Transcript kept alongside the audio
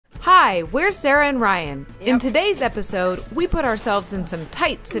Hi, we're Sarah and Ryan. In today's episode, we put ourselves in some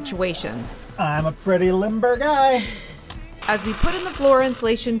tight situations I'm a pretty limber guy. as we put in the floor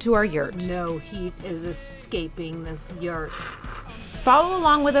insulation to our yurt. No heat is escaping this yurt. Follow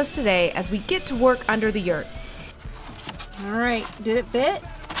along with us today as we get to work under the yurt. All right, did it fit?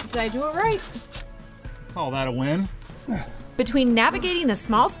 Did I do it right? Call that a win. Between navigating the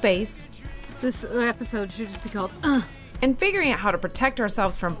small space This episode should just be called and figuring out how to protect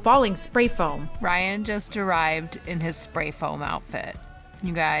ourselves from falling spray foam, Ryan just arrived in his spray foam outfit.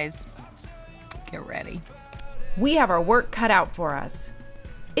 You guys, get ready. we have our work cut out for us.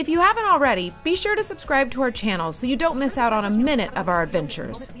 If you haven't already, be sure to subscribe to our channel so you don't miss out on a minute of our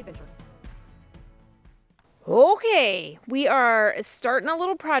adventures. Okay, we are starting a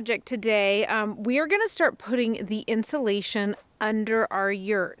little project today. We are going to start putting the insulation under our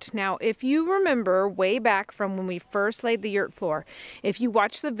yurt. Now, if you remember way back from when we first laid the yurt floor, if you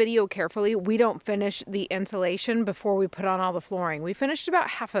watch the video carefully, we don't finish the insulation before we put on all the flooring. We finished about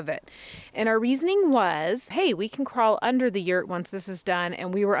half of it. And our reasoning was, hey, we can crawl under the yurt once this is done.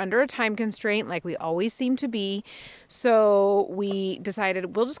 And we were under a time constraint like we always seem to be. So we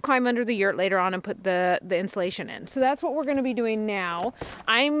decided we'll just climb under the yurt later on and put the insulation in. So that's what we're going to be doing now.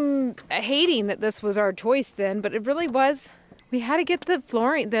 I'm hating that this was our choice then, but it really was. We had to get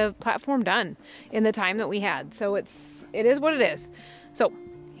the platform done in the time that we had. So it is what it is. So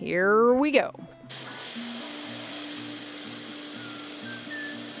here we go.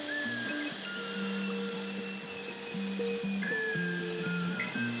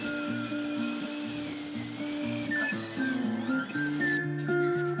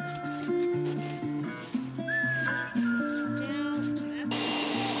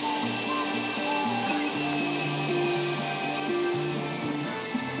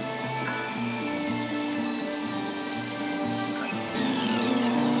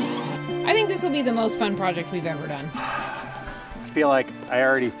 I think this will be the most fun project we've ever done. I feel like I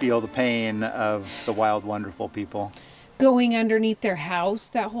already feel the pain of the wild, wonderful people. Going underneath their house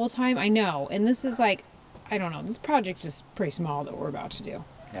that whole time, I know. And this is like, I don't know, this project is pretty small that we're about to do.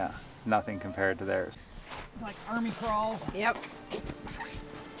 Yeah, nothing compared to theirs. Like army crawls. Yep.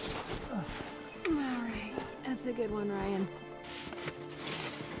 all right. That's a good one, Ryan.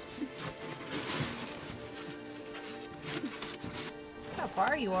 How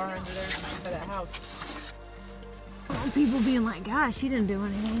far you are under there by that house. People being like, gosh, she didn't do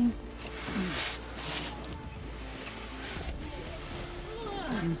anything.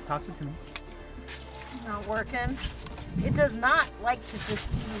 Toss it to me. Not working. It does not like to just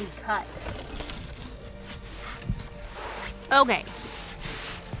easily cut. Okay.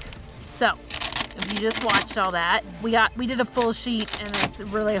 So, if you just watched all that, we did a full sheet and it's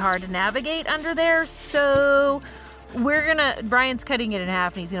really hard to navigate under there. So Brian's cutting it in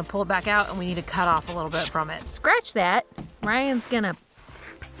half and he's gonna pull it back out and we need to cut off a little bit from it. Scratch that. Ryan's gonna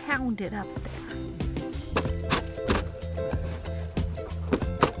pound it up there.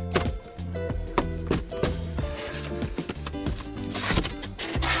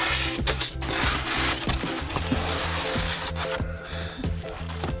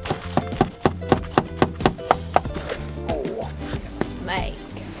 Snake.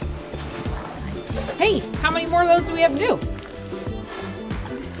 Hey, how many more of those do we have to do?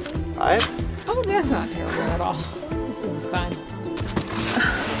 5? Oh, that's not terrible at all. This will be fun.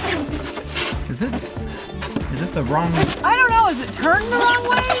 Is it the wrong? I don't know, is it turned the wrong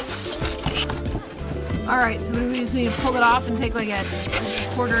way? All right, so we just need to pull it off and take like a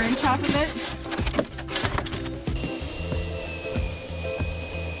 1/4 inch off of it.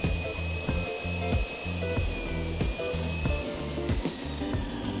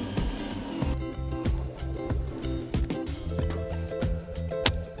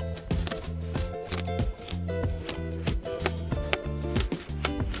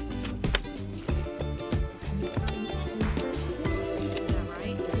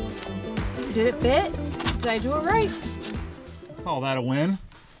 Did it fit? Did I do it right? Call that a win.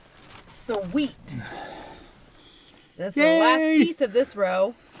 Sweet. This is Yay! the last piece of this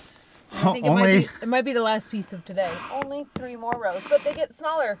row. I think it might be the last piece of today. Only 3 more rows, but they get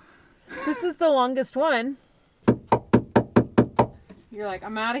smaller. This is the longest one. You're like,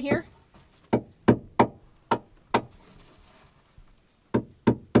 I'm out of here.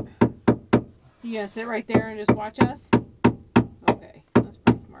 You gonna sit right there and just watch us? Okay, that's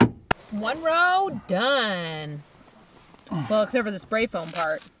pretty smart. 1 row done. Well, except for the spray foam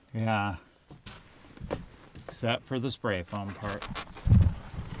part. Yeah. Except for the spray foam part.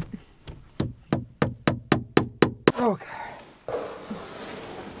 Okay.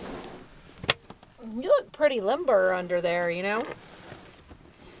 You look pretty limber under there, you know?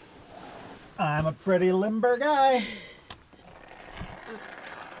 I'm a pretty limber guy.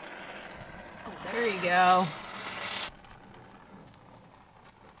 There you go.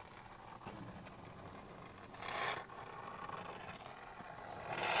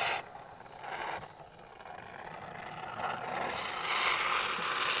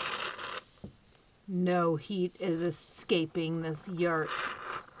 No heat is escaping this yurt.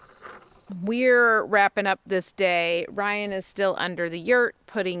 We're wrapping up this day. Ryan is still under the yurt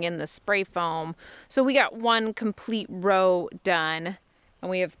putting in the spray foam. So we got one complete row done and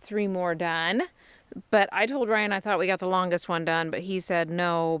we have 3 more done. But I told Ryan I thought we got the longest one done, but he said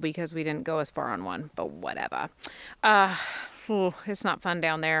no because we didn't go as far on one, but whatever. It's not fun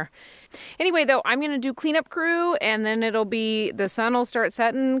down there. Anyway, though, I'm going to do cleanup crew and then the sun will start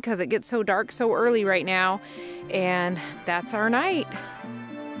setting because it gets so dark so early right now. And that's our night.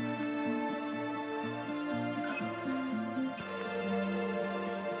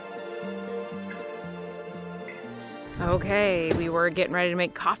 Okay, we were getting ready to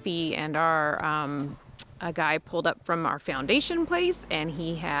make coffee and a guy pulled up from our foundation place and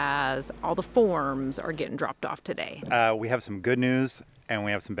he has all the forms are getting dropped off today. We have some good news and we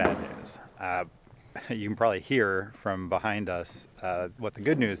have some bad news. You can probably hear from behind us what the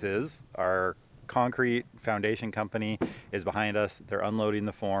good news is. Our concrete foundation company is behind us. They're unloading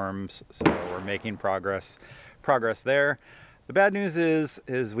the forms, so we're making progress there. The bad news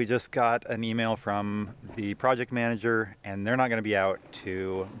is we just got an email from the project manager and they're not going to be out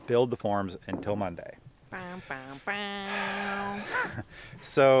to build the forms until Monday. Bow, bow, bow.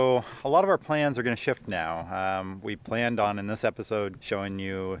 So a lot of our plans are going to shift now. We planned on in this episode showing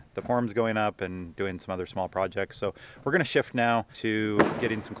you the forms going up and doing some other small projects. So we're going to shift now to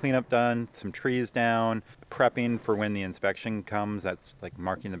getting some cleanup done, some trees down, prepping for when the inspection comes. That's like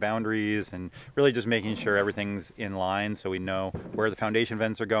marking the boundaries and really just making sure everything's in line so we know where the foundation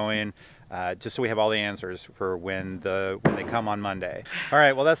vents are going, just so we have all the answers for when they come on Monday. All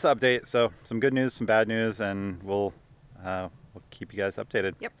right, well that's the update. So some good news, some bad news, and we'll keep you guys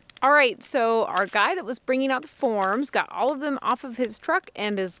updated. Yep. All right, so our guy that was bringing out the forms got all of them off of his truck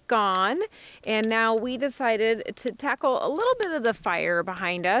and is gone. And now we decided to tackle a little bit of the fire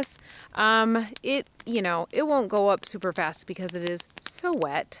behind us. It won't go up super fast because it is so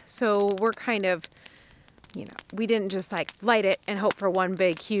wet. So we're kind of, we didn't just like light it and hope for one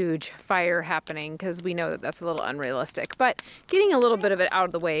big, huge fire happening because we know that that's a little unrealistic. But getting a little bit of it out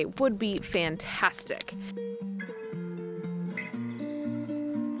of the way would be fantastic.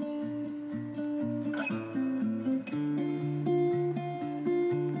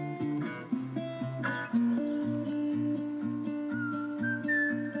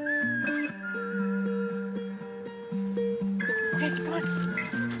 Okay, come on.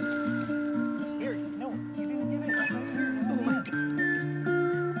 Here, no, you didn't get it. Oh my.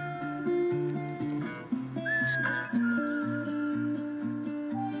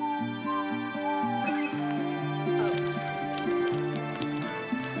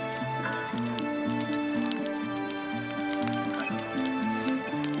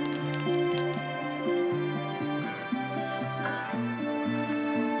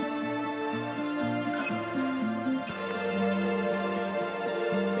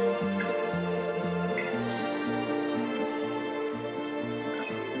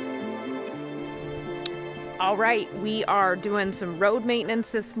 All right, we are doing some road maintenance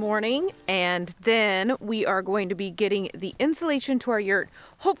this morning, and then we are going to be getting the insulation to our yurt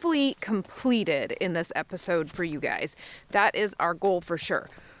hopefully completed in this episode for you guys. That is our goal for sure.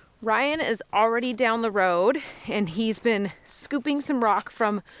 Ryan is already down the road, and he's been scooping some rock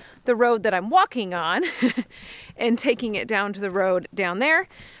from the road that I'm walking on and taking it down to the road down there.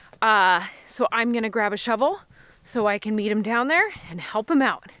 So I'm gonna grab a shovel so I can meet him down there and help him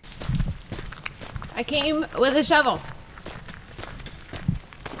out. I came with a shovel.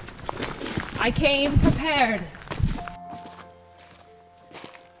 I came prepared.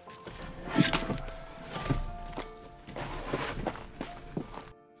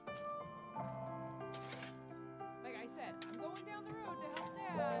 Like I said, I'm going down the road to help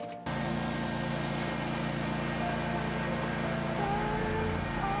Dad.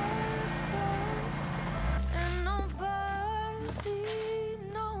 And nobody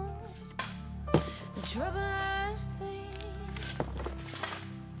knows the trouble I've seen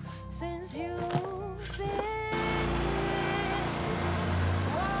since you've been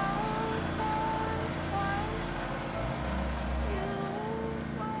walls are white.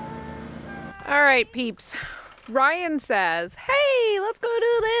 All right, peeps. Ryan says, hey, let's go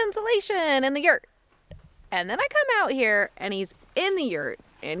do the insulation in the yurt. And then I come out here and he's in the yurt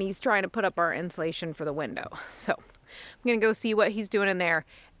and he's trying to put up our insulation for the window. So I'm gonna go see what he's doing in there.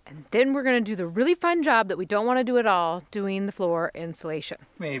 And then we're going to do the really fun job that we don't want to do at all, doing the floor insulation.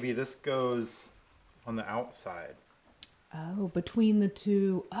 Maybe this goes on the outside. Oh, between the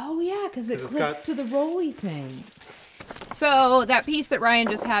two. Oh, yeah, because it 'Cause it's clips got- to the rolly things. So that piece that Ryan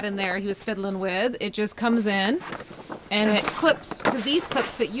just had in there, he was fiddling with, it just comes in and it clips to these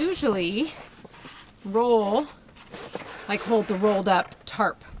clips that usually roll, like hold the rolled up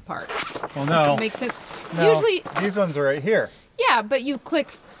tarp part. Well, no. Makes sense. No, Usually, these ones are right here. yeah, but you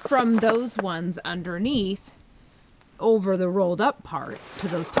click from those ones underneath over the rolled up part to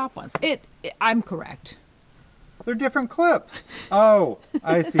those top ones. I'm correct. They're different clips. Oh,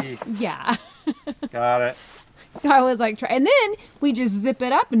 I see. Yeah. Got it. I was like, and then we just zip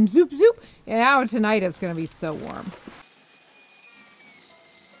it up and zoop zoop. And now tonight it's going to be so warm.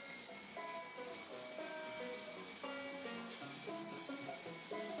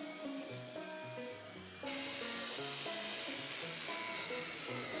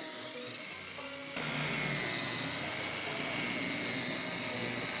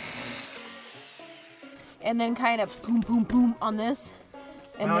 And then kind of boom, boom, boom on this,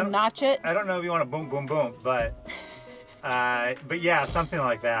 and No, I then don't- notch it. I don't know if you want to boom, boom, boom, but yeah, something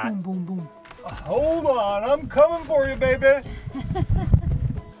like that. Boom, boom, boom. Hold on, I'm coming for you, baby.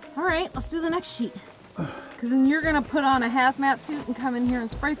 All right, let's do the next sheet. Because then you're gonna put on a hazmat suit and come in here and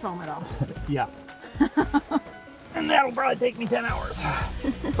spray foam it all. Yeah. And that'll probably take me 10 hours.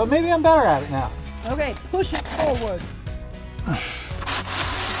 But maybe I'm better at it now. Okay, push it forward.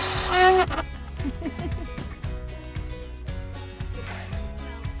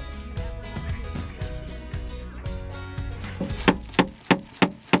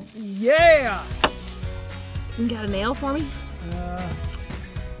 Yeah! You got a nail for me?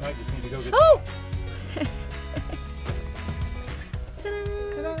 I just need to go get. Oh!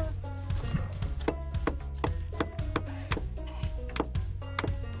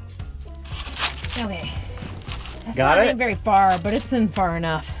 Okay. That's Got not it? in very far, but it's in far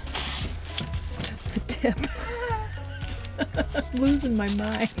enough. It's just the tip. Losing my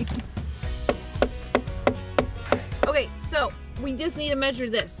mind. Okay, so we just need to measure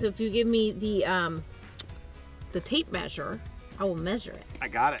this. So if you give me the tape measure, I will measure it. I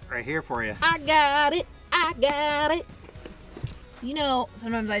got it right here for you. I got it. I got it. You know,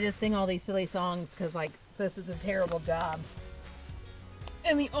 sometimes I just sing all these silly songs because, like, this is a terrible job.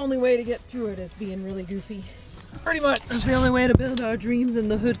 And the only way to get through it is being really goofy. Pretty much. That's the only way to build our dreams in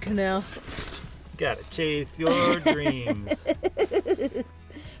the Hood Canal. Gotta chase your dreams.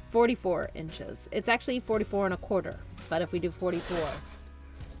 44 inches. It's actually 44 and a quarter. But if we do 44,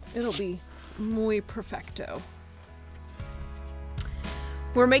 it'll be muy perfecto.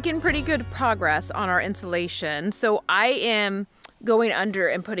 We're making pretty good progress on our insulation. So I am going under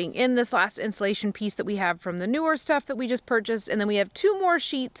and putting in this last insulation piece that we have from the newer stuff that we just purchased. And then we have 2 more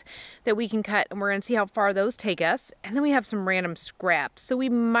sheets that we can cut, and we're gonna see how far those take us. And then we have some random scraps. So we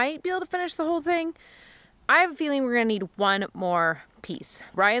might be able to finish the whole thing. I have a feeling we're gonna need 1 more piece.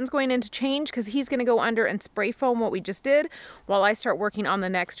 Ryan's going in to change because he's gonna go under and spray foam what we just did while I start working on the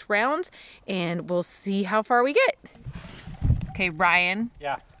next rounds, and we'll see how far we get. Okay, Ryan.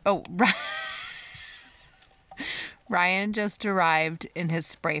 Yeah. Oh, Ryan just arrived in his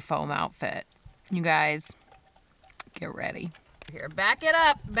spray foam outfit. You guys, get ready. Here, back it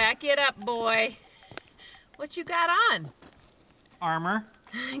up, boy. What you got on? Armor.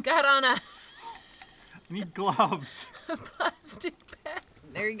 Got on a I need gloves. plastic bag.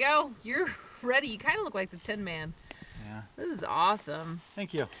 There you go. You're ready. You kind of look like the Tin Man. Yeah. This is awesome.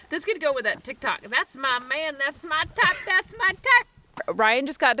 Thank you. This could go with that TikTok. That's my man. That's my type. That's my type. Ryan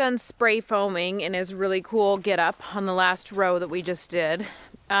just got done spray foaming in his really cool get up on the last row that we just did.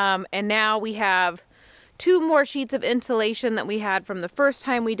 And now we have 2 more sheets of insulation that we had from the first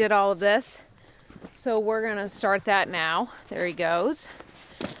time we did all of this. So we're gonna start that now. There he goes.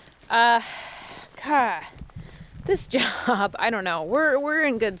 God, this job, I don't know. We're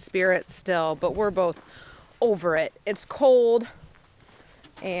in good spirits still, but we're both over it. It's cold,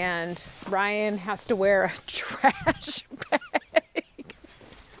 and Ryan has to wear a trash bag.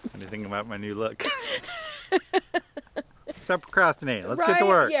 What do you think about my new look? Stop procrastinating. Let's get to Right?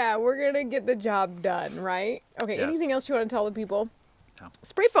 work. Yeah, we're gonna get the job done, right? Okay, Yes. anything else you want to tell the people? No.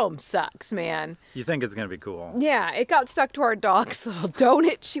 Spray foam sucks, man. You think it's gonna be cool? Yeah, it got stuck to our dog's little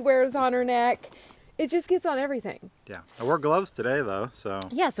donut she wears on her neck. It just gets on everything. Yeah. I wore gloves today though, so.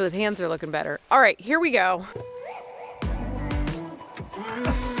 Yeah, so his hands are looking better. All right, here we go.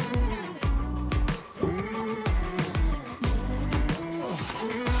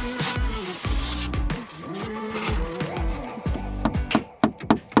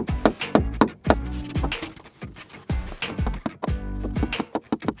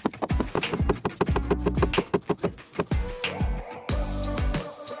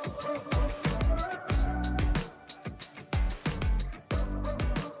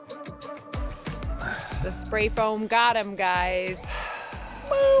 spray foam got him, guys.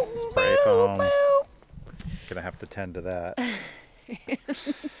 Spray foam. Gonna have to tend to that.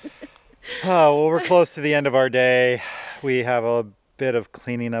 Oh, well, we're close to the end of our day. We have a bit of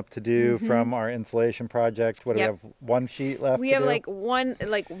cleaning up to do from our insulation project. What do we Yep. have? One sheet left We to have do? like one,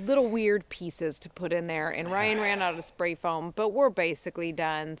 like little weird pieces to put in there, and Ryan ran out of spray foam, but we're basically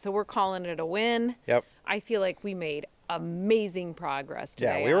done. So we're calling it a win. Yep. I feel like we made amazing progress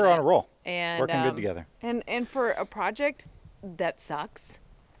today. Yeah, we were on a roll. And Working good together. And for a project that sucks,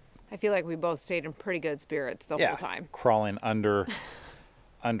 I feel like we both stayed in pretty good spirits the whole time. Crawling under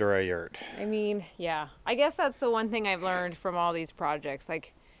a yurt. I mean, yeah. I guess that's the one thing I've learned from all these projects.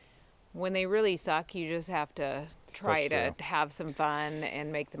 Like, when they really suck, you just have to try push to through. have some fun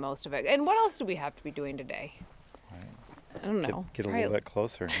and make the most of it. And what else do we have to be doing today? I don't know. Get a Try- little bit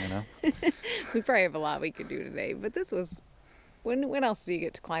closer, you know? We probably have a lot we could do today, but this was. When else do you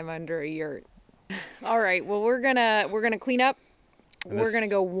get to climb under a yurt? All right. Well, we're gonna clean up. And We're this- gonna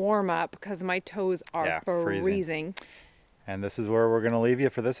go warm up because my toes are Yeah, freezing. freezing. And this is where we're going to leave you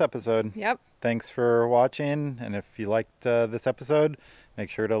for this episode. Yep. Thanks for watching. And if you liked this episode, make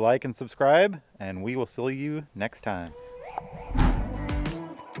sure to like and subscribe. And we will see you next time.